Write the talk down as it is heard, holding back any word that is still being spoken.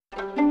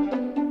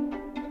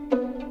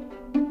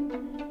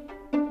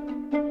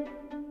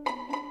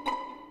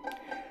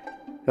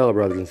Hello,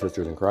 brothers and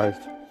sisters in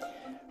Christ.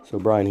 So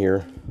Brian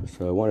here.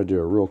 So I want to do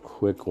a real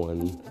quick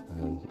one.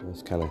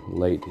 It's kind of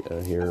late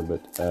here,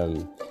 but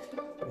and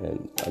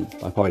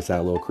I probably sound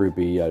a little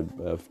creepy.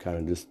 I've kind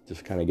of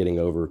just kind of getting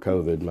over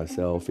COVID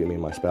myself. I mean,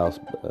 my spouse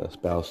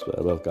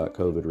both got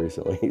COVID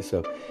recently,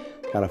 so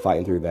kind of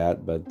fighting through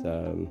that. But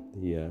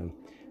the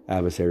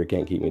adversary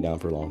can't keep me down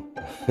for long.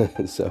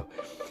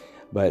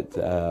 But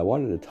I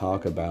wanted to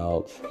talk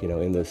about,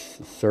 in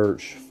this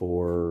search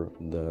for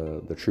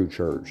the true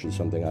church is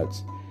something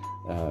that's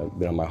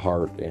been on my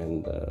heart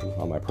and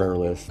on my prayer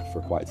list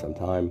for quite some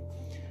time,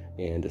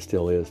 and it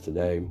still is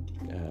today.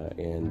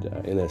 And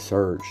in this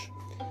search,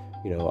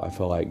 I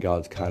feel like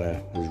God's kind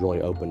of has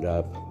really opened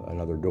up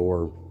another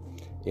door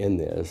in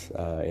this,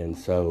 and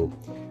so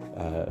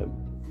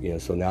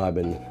so now I've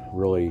been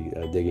really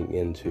digging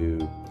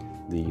into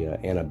the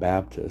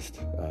Anabaptist.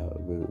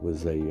 It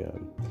was a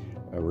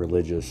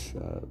religious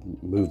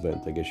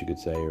movement, I guess you could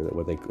say, or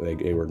what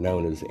they were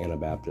known as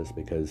Anabaptists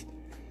because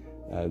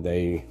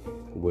they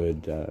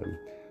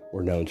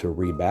were known to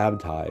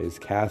rebaptize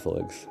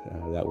Catholics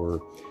that were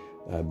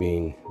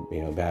being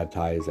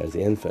baptized as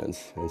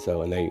infants,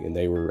 and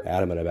they were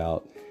adamant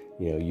about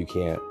you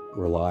can't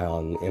rely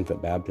on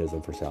infant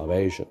baptism for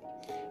salvation,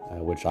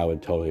 which I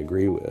would totally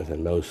agree with,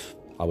 and most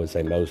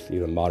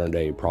even modern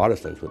day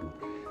Protestants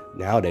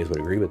nowadays would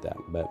agree with that.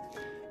 But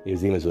it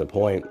was even to the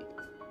point.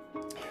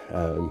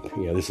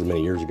 This is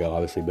many years ago,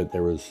 obviously, but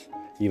there was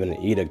even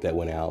an edict that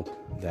went out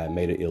that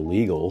made it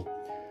illegal.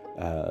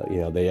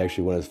 They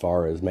actually went as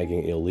far as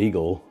making it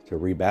illegal to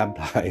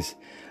rebaptize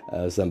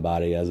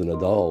somebody as an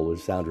adult, which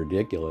sounds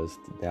ridiculous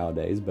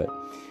nowadays. But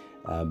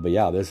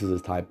yeah, this is the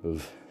type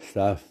of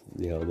stuff,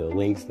 the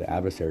lengths the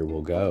adversary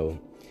will go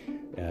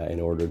in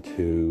order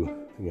to,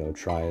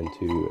 trying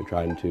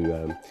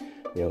to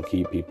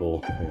keep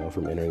people,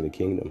 from entering the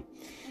kingdom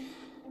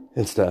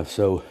and stuff.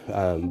 So,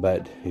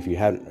 but if you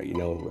hadn't,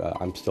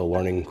 I'm still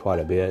learning quite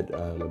a bit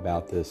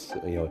about this,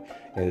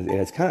 and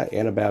it's kind of,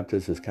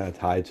 Anabaptist is kind of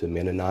tied to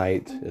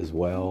Mennonite as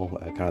well,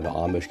 kind of the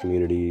Amish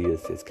community.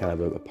 It's kind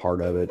of a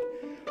part of it,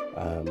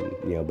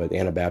 but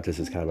Anabaptist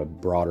is kind of a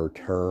broader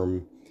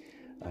term.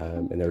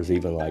 And there's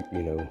even I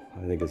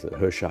think it's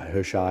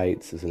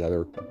Hushites is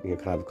another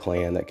kind of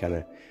clan that kind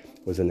of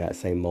was in that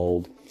same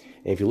mold.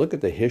 And if you look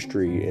at the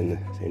history in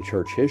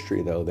church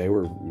history, though, they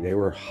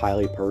were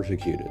highly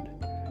persecuted.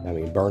 I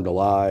mean, burned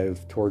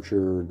alive,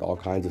 tortured, all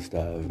kinds of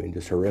stuff, and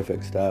just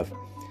horrific stuff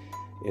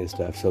and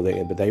stuff. So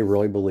they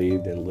really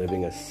believed in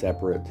living a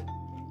separate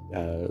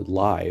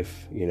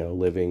life,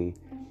 living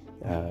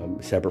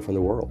separate from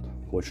the world,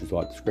 which is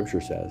what the Scripture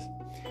says.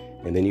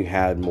 And then you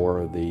had more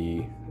of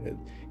the,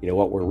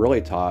 what we're really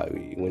taught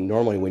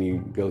when you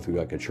go through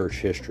like a church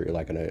history,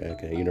 like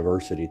a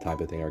university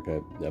type of thing,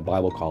 or a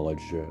Bible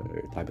college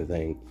type of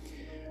thing.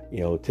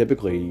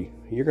 Typically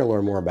you're going to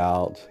learn more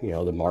about,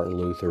 the Martin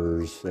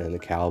Luthers and the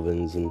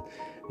Calvins and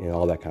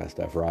all that kind of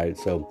stuff, right?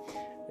 So,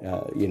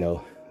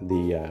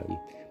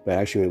 but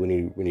actually when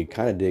you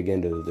kind of dig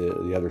into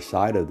the other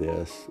side of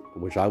this,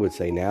 which I would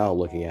say now,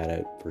 looking at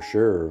it for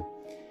sure,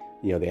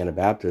 the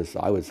Anabaptists,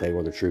 I would say,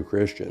 were the true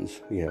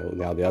Christians.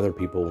 Now the other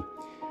people,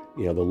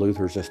 the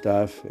Luthers and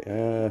stuff,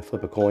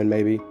 flip a coin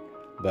maybe,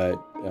 but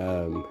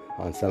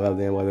on some of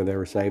them, whether they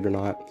were saved or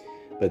not.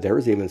 But there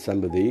was even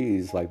some of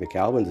these, like the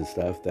Calvins and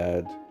stuff,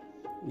 that,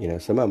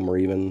 some of them were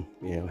even,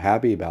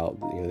 happy about,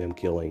 them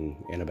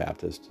killing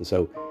Anabaptists. And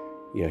so,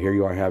 here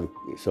you are, have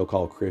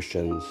so-called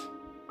Christians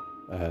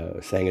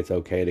saying it's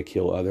okay to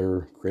kill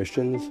other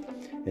Christians.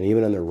 And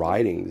even in their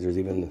writings, there's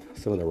even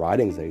some of the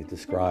writings they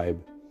describe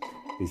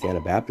these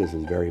Anabaptists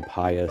as very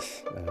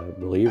pious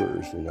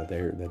believers, and that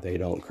they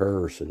don't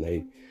curse, and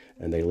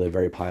they live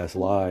very pious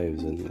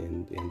lives,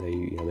 and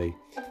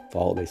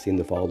they seem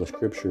to follow the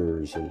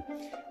Scriptures and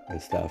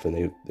stuff,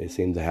 and they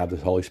seem to have the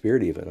Holy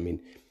Spirit even. I mean,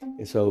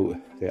 and so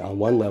on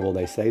one level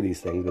they say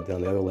these things, but then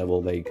on the other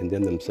level they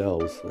condemn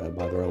themselves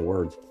by their own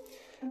words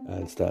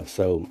and stuff.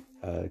 So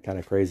kind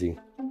of crazy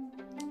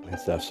and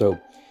stuff. So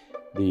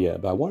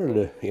but I wanted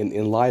to,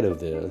 in light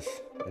of this,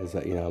 as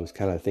I was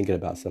kind of thinking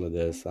about some of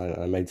this,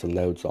 I made some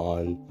notes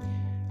on,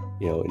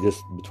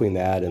 just between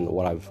that and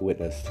what I've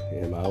witnessed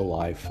in my own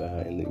life,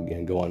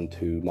 and going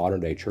to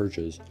modern day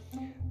churches,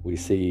 we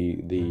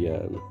see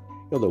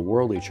the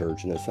worldly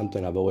church, and it's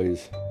something I've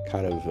always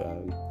kind of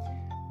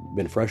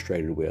been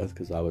frustrated with,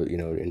 because I was,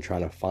 in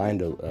trying to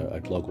find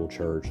a local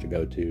church to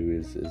go to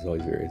is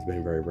always it's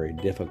been very, very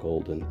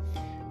difficult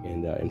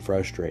and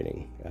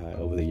frustrating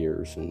over the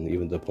years, and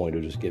even to the point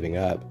of just giving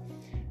up,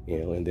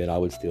 and then I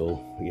would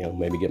still,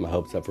 maybe get my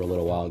hopes up for a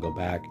little while and go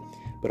back.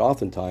 But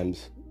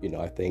oftentimes,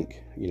 I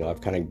think,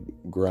 I've kind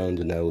of grown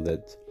to know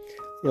that,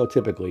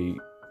 typically,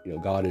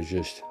 God is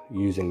just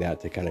using that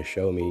to kind of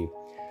show me,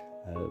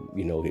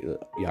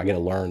 I get to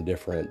learn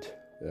different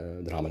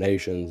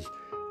denominations,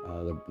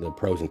 the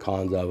pros and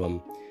cons of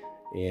them,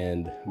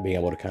 and being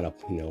able to kind of,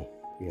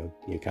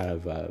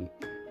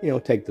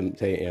 take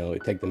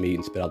the meat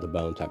and spit out the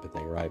bone type of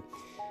thing, right?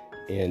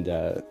 And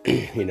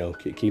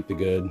keep the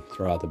good,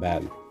 throw out the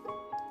bad,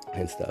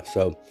 and stuff.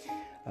 So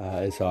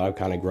And so I've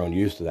kind of grown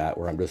used to that,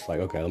 where I'm just like,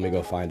 okay, let me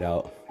go find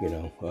out,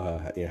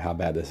 how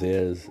bad this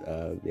is,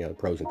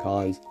 pros and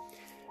cons,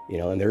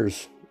 and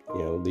there's,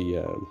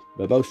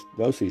 but most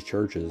of these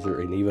churches,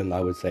 and even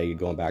I would say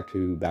going back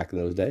in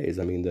those days,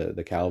 I mean,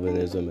 the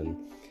Calvinism and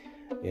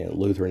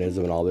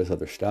Lutheranism and all this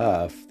other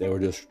stuff, they were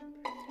just,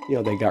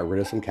 they got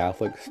rid of some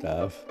Catholic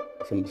stuff,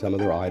 some of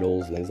their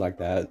idols and things like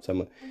that,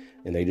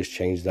 and they just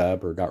changed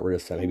up or got rid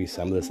of maybe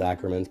some of the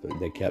sacraments, but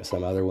they kept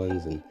some other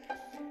ones, and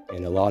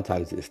a lot of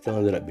times it still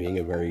ended up being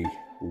a very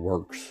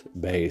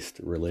works-based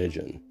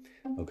religion,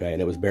 okay?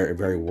 And it was very,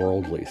 very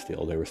worldly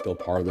still. They were still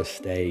part of the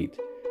state,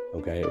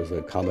 okay? It was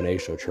a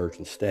combination of church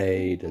and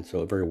state, and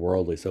so very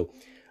worldly. So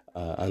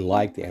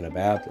unlike the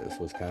Anabaptists,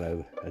 was kind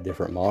of a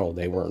different model.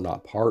 They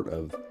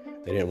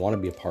didn't want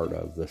to be a part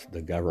of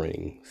the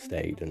governing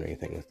state and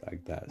anything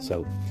like that.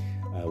 So,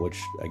 which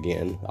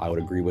again, I would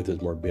agree with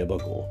is more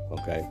biblical,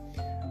 okay?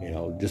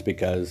 Just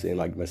because,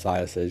 like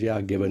Messiah says,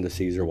 yeah, give unto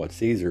Caesar what's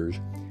Caesar's,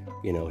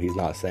 he's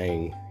not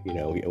saying,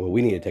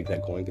 we need to take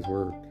that coin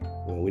because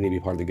we need to be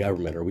part of the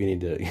government, or we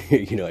need to,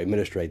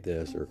 administrate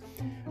this or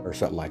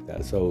something like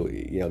that. So,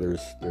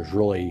 there's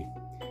really,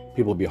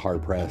 people would be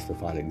hard pressed to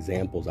find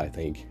examples, I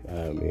think,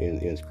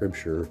 in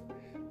Scripture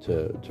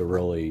to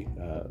really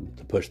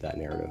to push that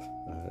narrative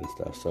and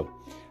stuff. So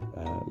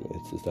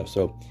it's stuff.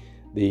 So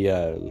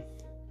the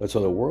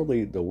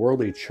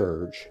worldly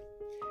church,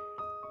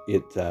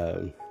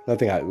 one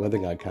thing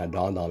that kind of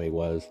dawned on me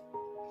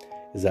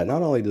is that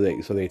not only do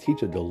they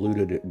teach a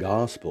diluted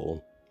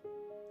gospel,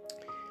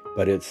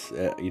 but it's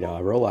I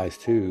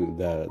realized too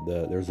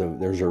there's a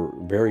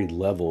varied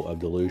level of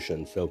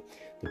dilution. So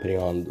depending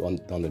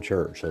on the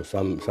church, so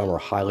some are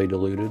highly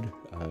diluted.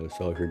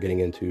 So if you're getting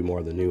into more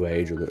of the New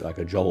Age, or like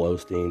a Joel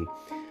Osteen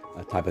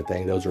type of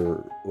thing, those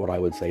are what I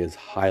would say is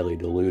highly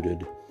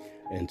diluted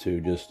into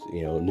just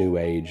New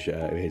Age.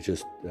 It's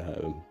just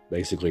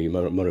basically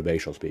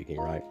motivational speaking,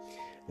 right?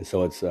 And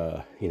so it's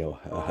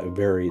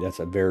that's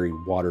a very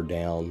watered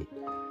down,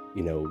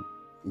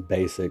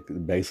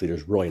 basically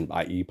there's really,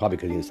 you probably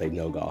could even say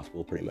no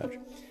gospel pretty much.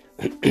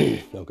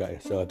 Okay,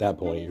 so at that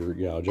point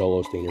you're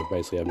Joel Osteen, you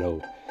basically have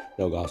no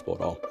gospel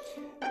at all.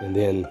 And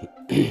then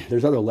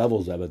there's other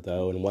levels of it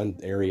though, and one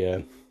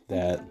area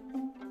that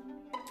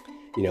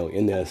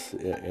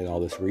in all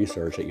this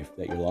research that you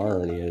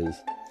learn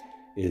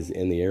is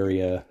in the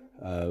area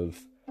of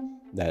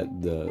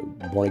that the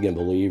born again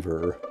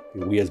believer,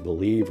 we as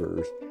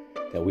believers,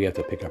 that we have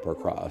to pick up our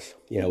cross,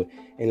 and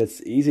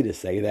it's easy to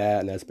say that,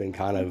 and that's been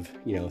kind of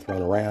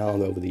thrown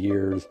around over the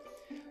years.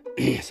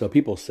 So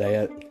people say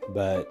it,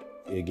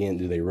 but again,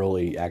 do they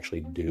really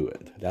actually do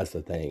it? That's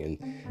the thing.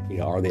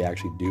 And are they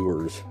actually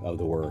doers of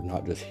the word,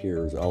 not just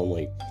hearers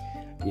only?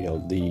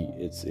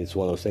 It's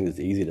one of those things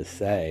that's easy to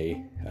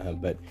say,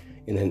 but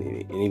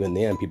even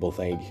then people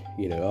think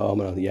I'm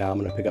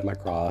gonna pick up my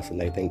cross,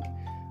 and they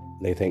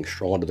think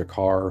strolling to their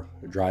car,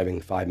 driving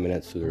 5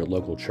 minutes to their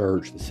local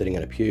church, and sitting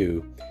in a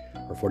pew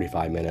for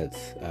 45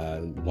 minutes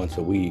once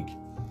a week,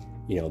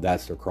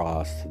 that's their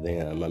cross to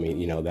them. I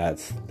mean,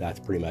 that's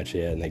pretty much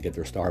it. And they get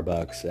their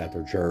Starbucks at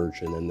their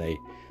church, and then they,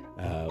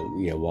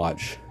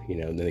 watch,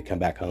 then they come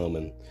back home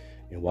and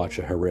watch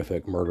a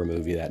horrific murder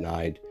movie that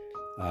night,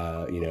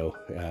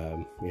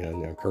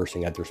 they're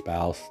cursing at their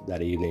spouse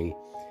that evening,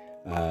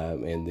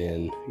 and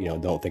then,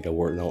 don't think a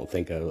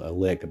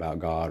lick about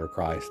God or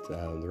Christ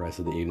the rest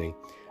of the evening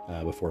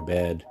before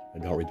bed,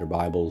 and don't read their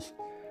Bibles.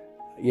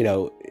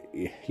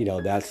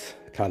 That's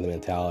kind of the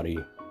mentality,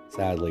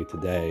 sadly,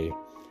 today,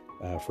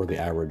 for the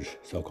average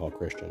so-called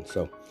Christian.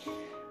 So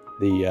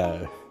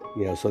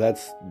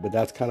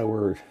that's kind of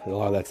where a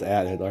lot of that's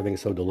at, and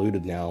everything's so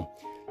diluted now,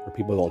 where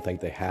people don't think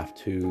they have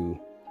to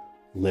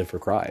live for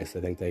Christ.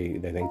 They think they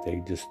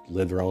just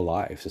live their own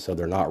lives, and so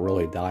they're not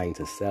really dying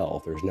to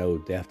self. There's no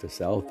death to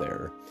self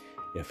there.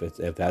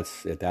 If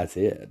that's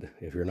it.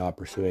 If you're not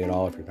pursuing it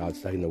all, if you're not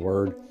studying the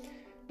Word,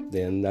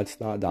 then that's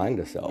not dying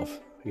to self.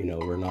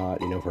 We're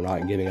not, if we're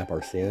not giving up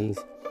our sins,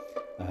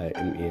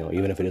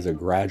 even if it is a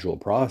gradual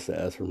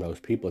process, for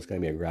most people, it's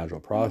going to be a gradual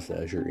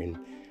process. And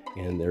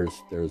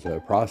there's a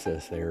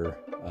process there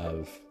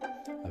of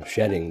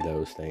shedding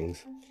those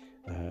things,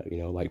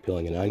 like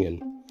peeling an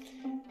onion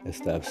and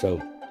stuff.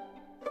 So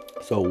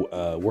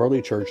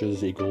worldly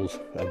churches equals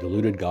a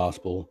diluted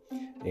gospel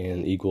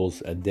and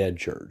equals a dead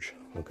church.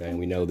 Okay, and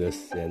we know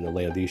this in the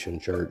Laodicean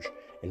church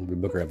in the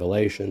Book of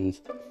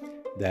Revelations,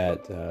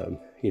 that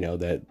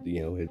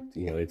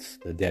it's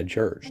the dead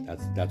church.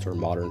 That's our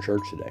modern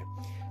church today.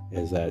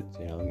 Is that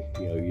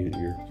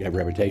you have a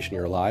reputation,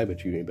 you're alive,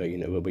 but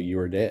you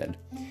are dead.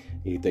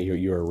 You think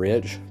you are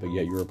rich, but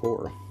yet you are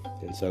poor.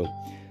 And so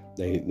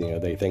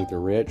they think they're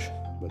rich,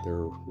 but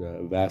they're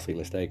vastly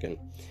mistaken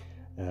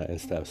and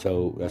stuff.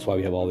 So that's why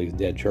we have all these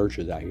dead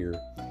churches out here.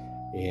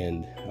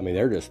 And I mean,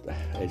 I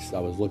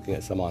was looking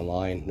at some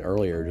online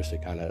earlier, just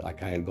to I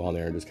kind of go on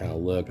there and just kind of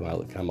look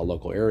at my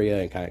local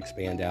area and kind of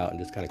expand out and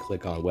just kind of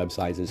click on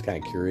websites and just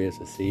kind of curious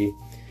to see.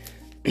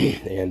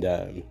 And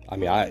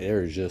I'm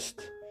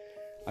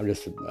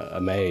just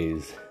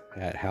amazed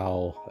at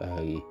how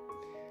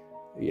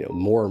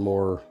more and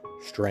more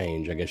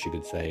strange, I guess you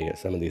could say.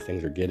 Some of these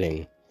things are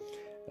getting,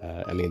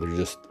 I mean, they're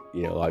just,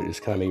 it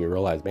just kind of made me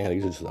realize, man,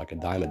 these are just like a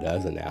dime a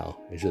dozen now.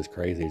 It's just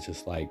crazy. It's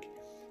just like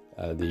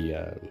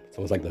it's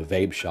almost like the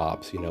vape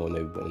shops, when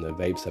the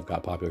vape stuff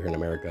got popular here in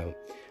America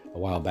a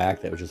while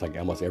back. That was just like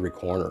almost every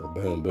corner,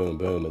 boom, boom,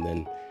 boom,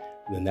 and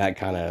then that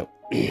kind of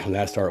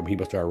when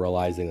people started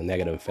realizing the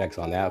negative effects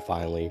on that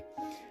finally.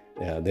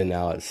 Then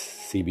now it's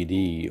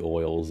CBD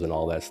oils and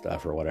all that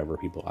stuff or whatever.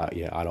 People,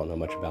 I don't know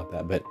much about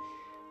that, but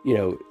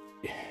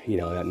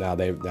now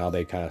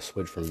they kind of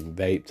switch from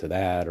vape to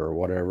that or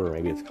whatever.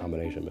 Maybe it's a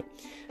combination,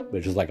 but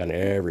it's just like on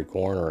every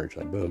corner. It's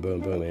like boom,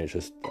 boom, boom, and it's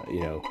just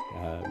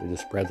it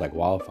just spreads like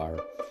wildfire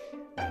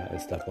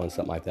and stuff when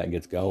something like that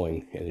gets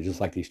going. And it's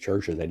just like these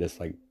churches, they just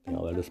like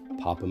they just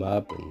pop them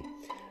up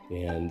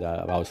and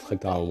I was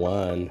clicked on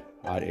one.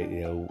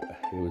 It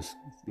was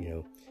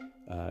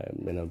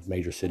in a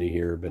major city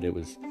here, but it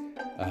was.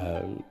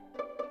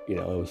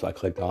 I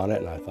clicked on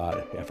it and I thought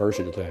at first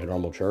it looked like a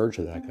normal church,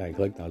 and then I kind of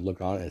clicked and I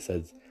looked on it and it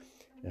says,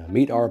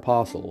 meet our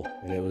apostle.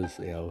 And it was,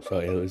 so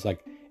it was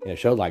like, it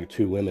showed like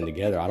two women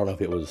together. I don't know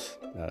if it was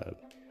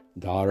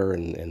daughter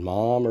and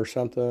mom or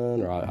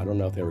something, or I don't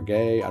know if they were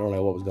gay. I don't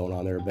know what was going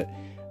on there, but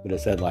it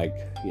said like,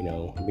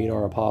 meet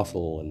our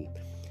apostle and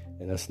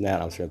this and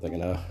that. I'm sort of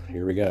thinking, oh,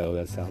 here we go.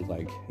 That sounds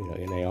like,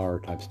 NAR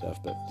type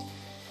stuff, but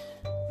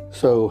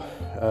so,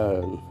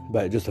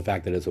 but just the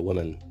fact that it's a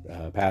woman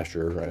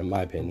pastor, in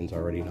my opinion, is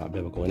already not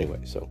biblical anyway.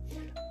 So,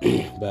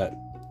 but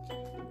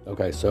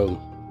okay, so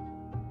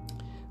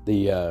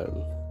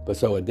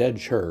so a dead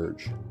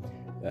church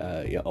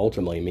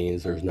ultimately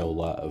means there's no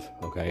love.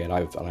 Okay, and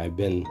I've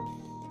been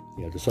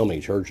to so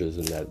many churches,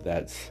 and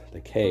that's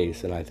the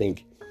case. And I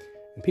think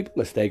people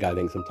mistake, I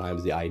think,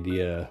 sometimes the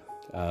idea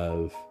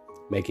of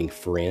making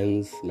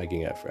friends,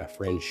 making a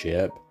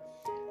friendship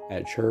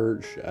at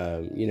church.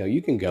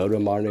 You can go to a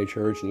modern day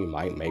church and you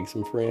might make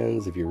some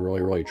friends if you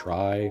really, really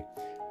try.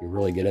 You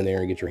really get in there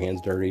and get your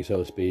hands dirty, so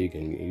to speak,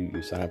 and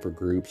you sign up for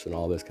groups and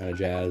all this kind of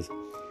jazz.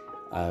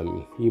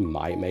 You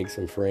might make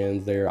some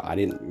friends there. I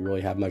didn't really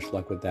have much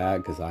luck with that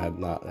because I have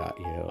not,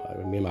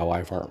 me and my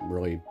wife aren't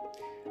really,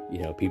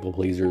 people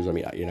pleasers. I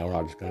mean, we're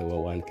not just going to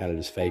go and kind of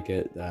just fake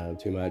it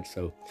too much.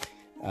 So,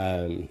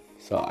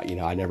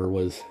 I never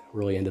was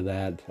really into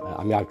that.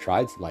 I've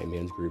tried some like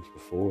men's groups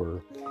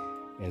before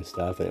and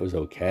stuff, and it was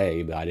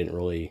okay, but I didn't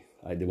really,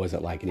 it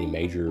wasn't like any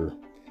major,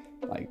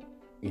 like,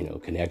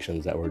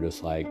 connections that were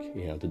just like,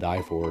 to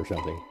die for or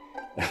something,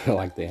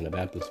 like the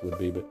Anabaptist would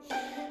be, but,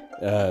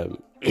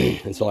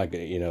 and so like,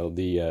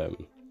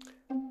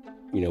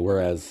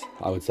 whereas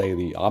I would say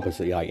the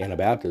opposite, like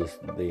Anabaptists,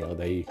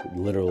 they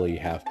literally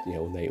have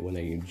to, when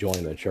they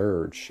join the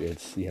church,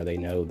 it's, they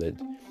know that,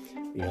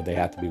 they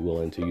have to be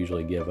willing to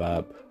usually give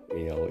up,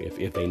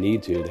 if they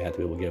need to, they have to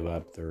be able to give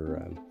up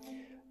their,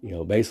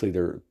 basically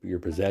your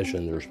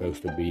possessions are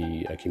supposed to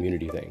be a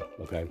community thing,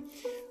 okay?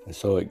 And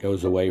so it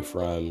goes away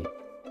from,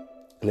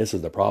 and this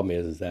is the problem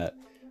is that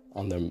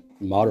on the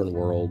modern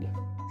world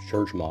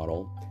church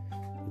model,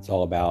 it's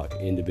all about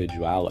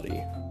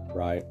individuality,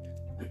 right?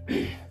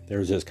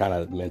 There's this kind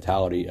of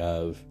mentality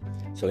of,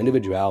 so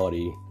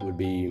individuality would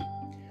be,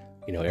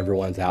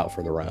 everyone's out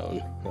for their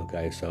own,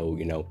 okay? So,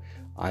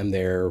 I'm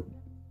there,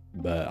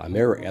 but I'm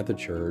there at the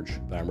church,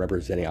 but I'm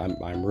representing,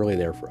 I'm really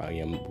there for, I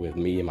am with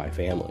me and my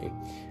family.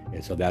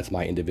 And so that's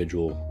my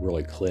individual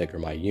really clique or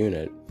my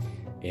unit.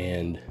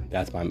 And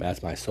that's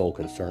my sole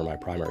concern, my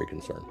primary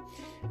concern.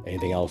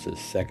 Anything else is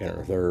second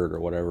or third or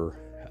whatever.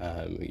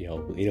 No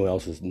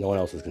one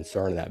else's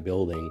concern in that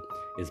building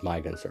is my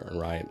concern,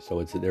 right?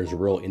 So there's a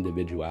real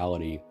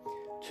individuality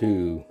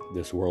to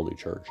this worldly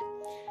church.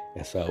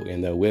 And so,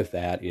 with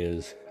that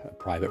is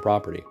private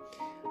property,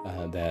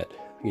 that,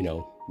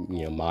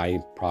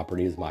 my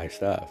property is my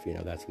stuff.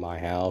 That's my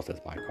house, that's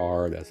my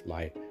car, that's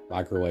my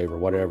microwave or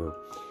whatever.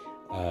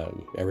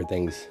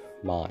 Everything's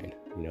mine.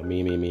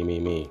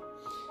 Me.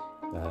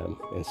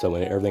 And so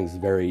when everything's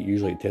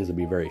usually it tends to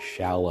be very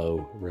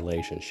shallow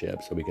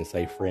relationships. So we can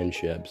say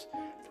friendships,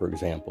 for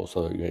example.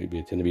 So they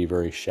tend to be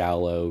very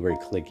shallow, very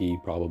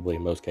cliquey, probably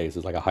in most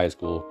cases, like a high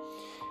school.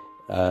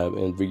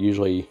 And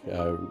usually,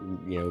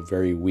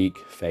 very weak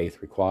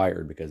faith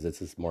required, because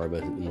this is more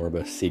of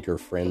a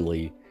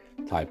seeker-friendly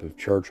type of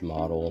church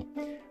model,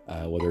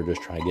 where they're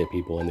just trying to get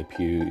people in the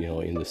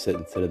pew, sit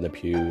in the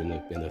pew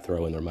and to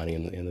throw in their money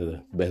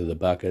into the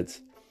buckets.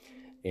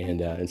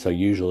 And so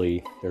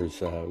usually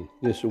there's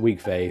this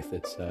weak faith.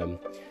 It's the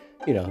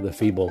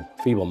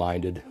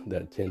feeble-minded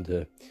that tend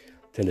to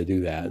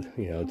do that.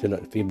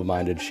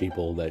 Feeble-minded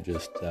sheeple that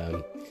just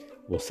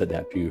will sit in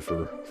that pew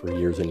for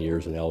years and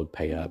years, and they'll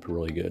pay up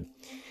really good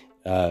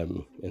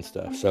and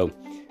stuff. So,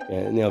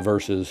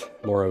 versus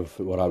more of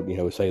what I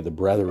would say the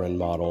brethren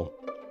model.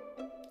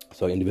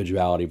 So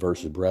individuality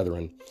versus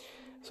brethren.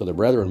 So the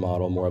brethren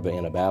model, more of an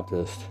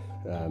Anabaptist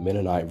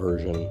Mennonite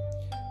version.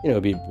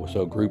 It'd be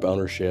so group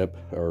ownership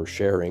or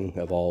sharing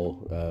of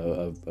all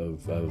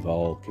of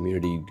all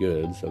community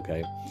goods.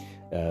 Okay,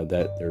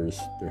 that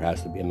there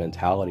has to be a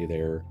mentality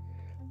there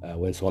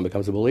when someone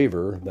becomes a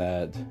believer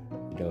that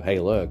hey,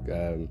 look,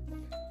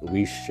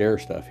 we share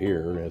stuff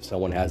here. And if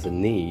someone has a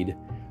need,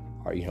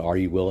 are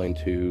you willing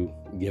to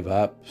give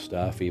up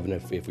stuff, even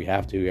if we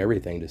have to,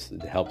 everything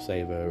to help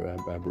save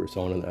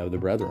someone of the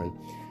brethren?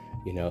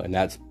 And usually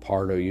that's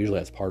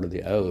part of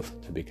the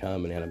oath to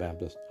become an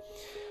Anabaptist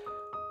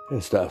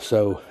and stuff.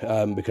 So,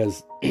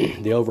 because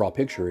the overall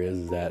picture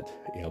is that,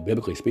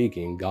 biblically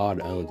speaking,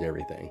 God owns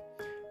everything.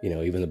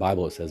 Even the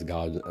Bible, it says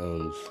God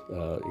owns,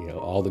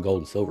 all the gold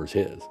and silver is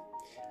His.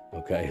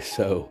 Okay,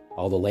 so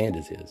all the land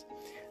is His.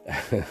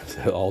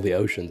 So all the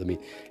oceans,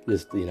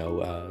 just,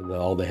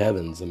 all the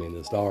heavens,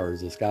 the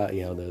stars, the sky,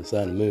 the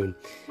sun and moon,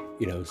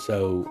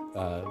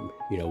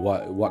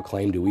 what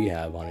claim do we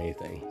have on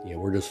anything?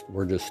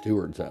 We're just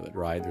stewards of it,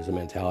 right? There's a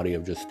mentality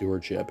of just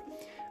stewardship,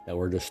 that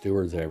we're just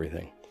stewards of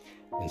everything.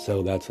 And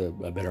so that's a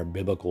better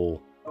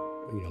biblical,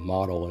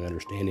 model and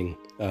understanding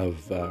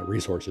of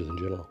resources in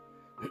general.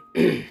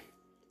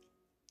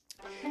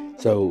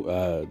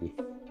 So,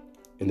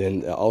 and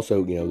then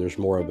also, there's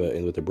more of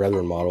with the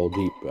brethren model,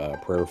 deep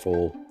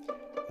prayerful,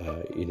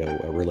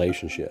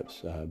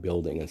 relationships,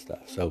 building and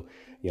stuff. So,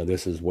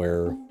 this is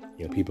where,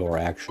 people are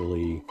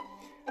actually,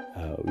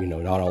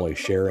 not only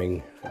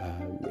sharing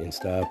in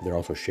stuff, they're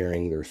also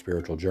sharing their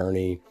spiritual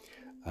journey,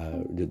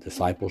 the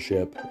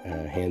discipleship,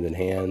 hand in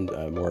hand,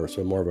 more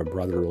of a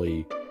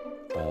brotherly,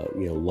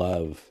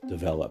 love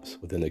develops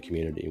within the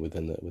community,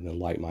 within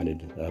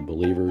like-minded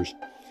believers,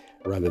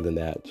 rather than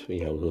that,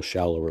 those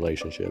shallow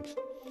relationships.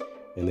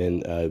 And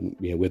then,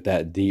 with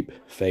that deep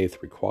faith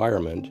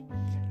requirement,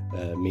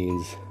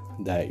 means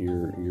that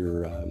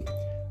and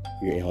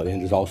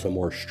there's also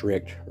more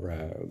strict,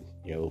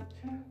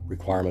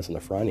 requirements on the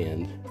front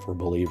end for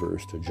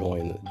believers to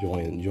join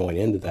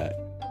into that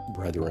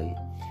brethren.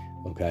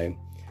 Okay,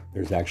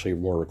 there's actually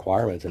more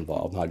requirements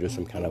involved, not just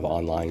some kind of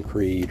online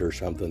creed or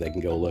something they can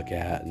go look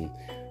at, and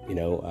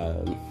no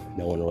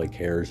one really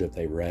cares if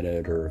they read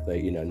it or if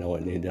they, it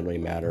doesn't really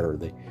matter, or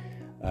they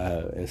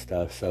and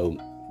stuff. So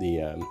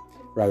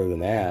rather than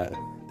that,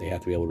 they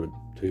have to be able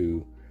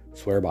to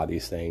swear by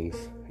these things,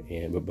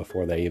 but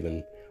before they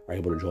even are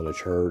able to join the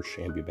church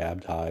and be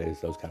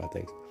baptized, those kind of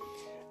things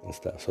and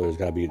stuff. So there's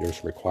some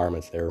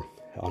requirements there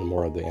on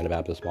more of the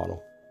Anabaptist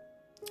model.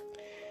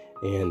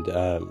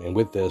 And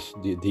with this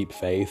deep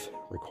faith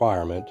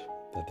requirement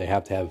that they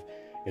have to have,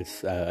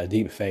 it's a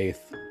deep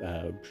faith,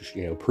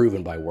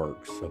 proven by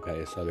works.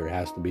 Okay, so there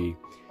has to be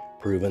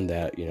proven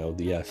that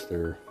yes,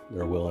 they're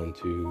willing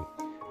to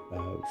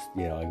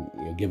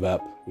give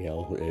up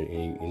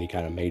any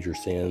kind of major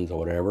sins or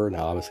whatever.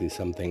 Now, obviously,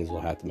 some things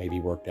will have to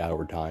maybe worked out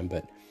over time,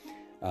 but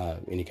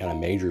any kind of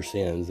major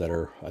sins that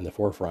are on the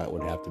forefront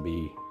would have to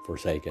be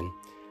forsaken,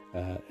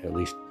 at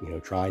least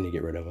trying to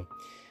get rid of them.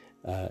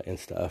 And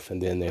stuff, and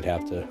then they'd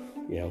have to,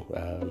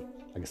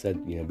 like I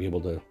said, be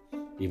able to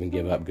even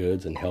give up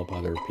goods and help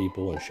other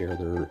people and share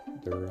their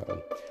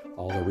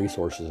all their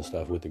resources and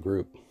stuff with the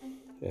group,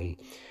 and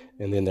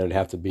then there'd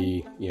have to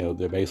be,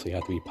 they basically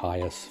have to be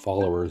pious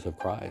followers of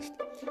Christ,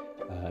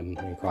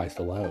 and Christ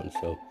alone.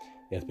 So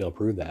you have to be able to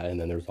prove that, and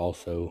then there's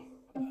also,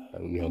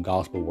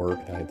 gospel work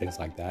and things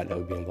like that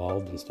would be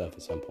involved and stuff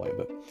at some point.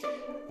 But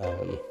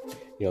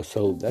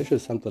so that's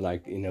just something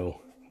that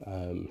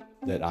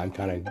I'm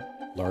kind of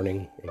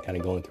learning and kind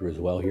of going through as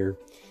well here,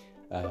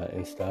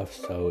 and stuff.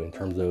 So in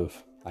terms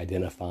of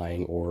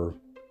identifying or,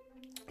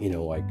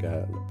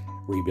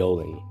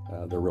 rebuilding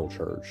the real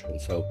church.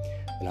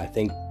 And I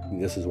think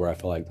this is where I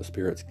feel like the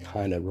Spirit's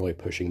kind of really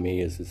pushing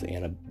me, is the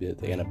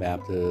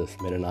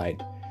Anabaptist,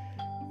 Mennonite,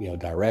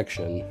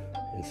 direction.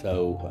 And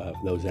so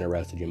for those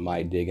interested, you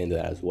might dig into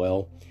that as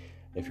well.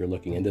 If you're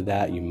looking into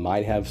that, you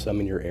might have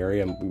some in your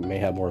area. You may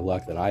have more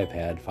luck than I've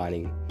had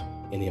finding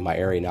any in my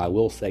area. Now, I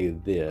will say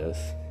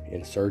this: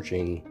 in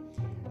searching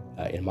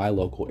in my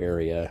local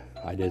area,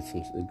 I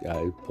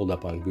pulled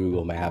up on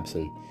Google Maps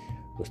and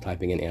was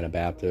typing in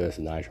Anabaptist,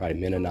 and then I tried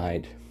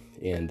Mennonite,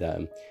 and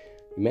you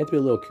may have to be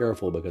a little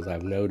careful, because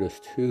I've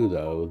noticed too,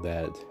 though,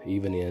 that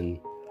even in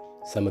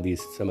some of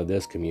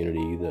this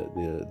community,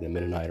 the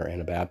Mennonite or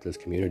Anabaptist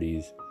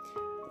communities,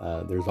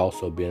 there's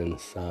also been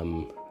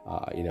some,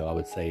 I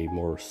would say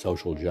more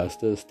social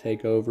justice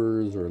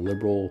takeovers or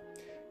liberal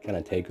kind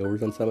of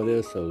takeovers on some of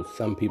this. So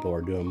some people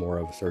are doing more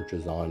of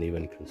searches on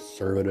even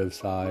conservative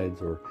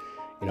sides, or,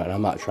 and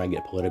I'm not trying to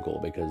get political,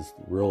 because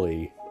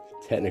really,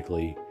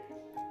 technically,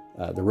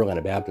 the real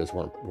Anabaptists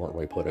weren't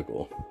really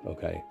political,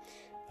 okay?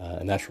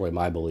 And that's really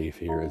my belief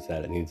here, is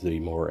that it needs to be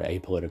more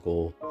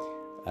apolitical.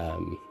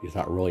 It's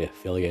not really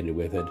affiliated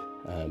with it,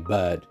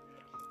 but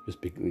just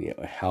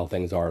how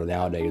things are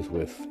nowadays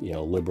with,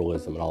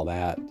 liberalism and all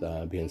that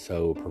being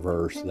so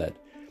perverse, that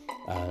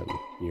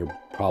you're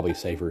probably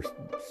safer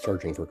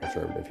searching for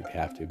conservative if you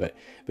have to. But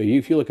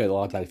if you look at, a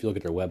lot of times, if you look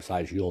at their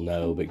websites, you'll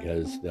know,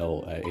 because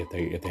they'll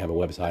if they have a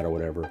website or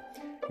whatever,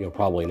 you'll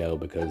probably know,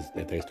 because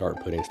if they start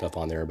putting stuff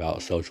on there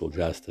about social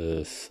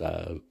justice,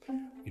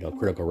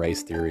 critical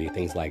race theory,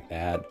 things like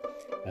that,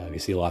 you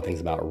see a lot of things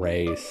about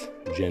race,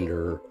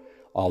 gender,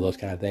 all those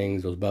kind of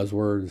things, those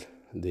buzzwords,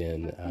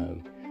 then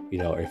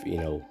if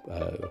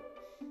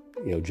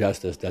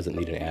justice doesn't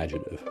need an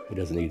adjective. It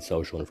doesn't need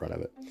social in front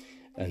of it.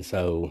 And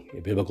so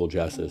biblical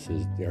justice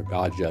is,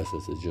 God's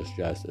justice is just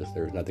justice.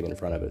 There's nothing in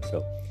front of it.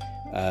 So,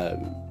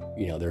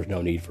 there's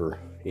no need for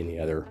any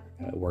other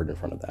word in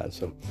front of that.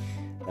 So,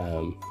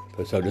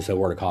 so just a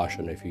word of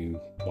caution, if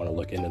you want to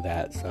look into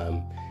that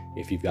some,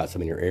 if you've got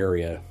some in your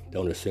area,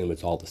 don't assume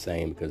it's all the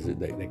same, because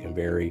they can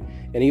vary.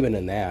 And even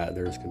in that,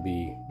 there's can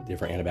be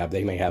different Anabaptists.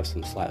 They may have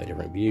some slightly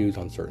different views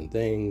on certain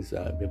things,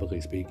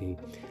 biblically speaking,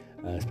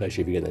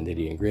 especially if you get in the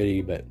nitty and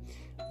gritty. But,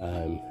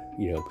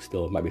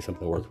 still, it might be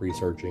something worth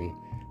researching.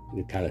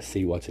 You kind of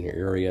see what's in your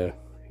area.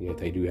 If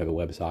they do have a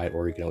website,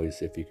 or you can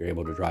always, if you're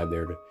able to drive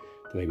there, to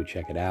maybe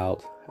check it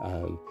out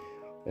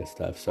and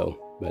stuff.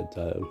 So, but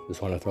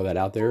just want to throw that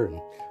out there. And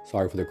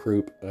sorry for the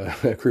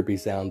croupy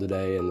sound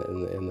today in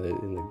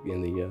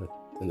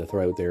the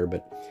throat there,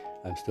 but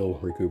I'm still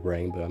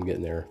recuperating, but I'm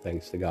getting there,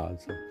 thanks to God.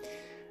 So,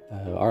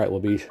 all right, well,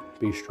 be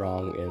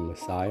strong in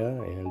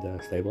Messiah,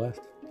 and stay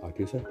blessed. Talk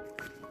to you soon.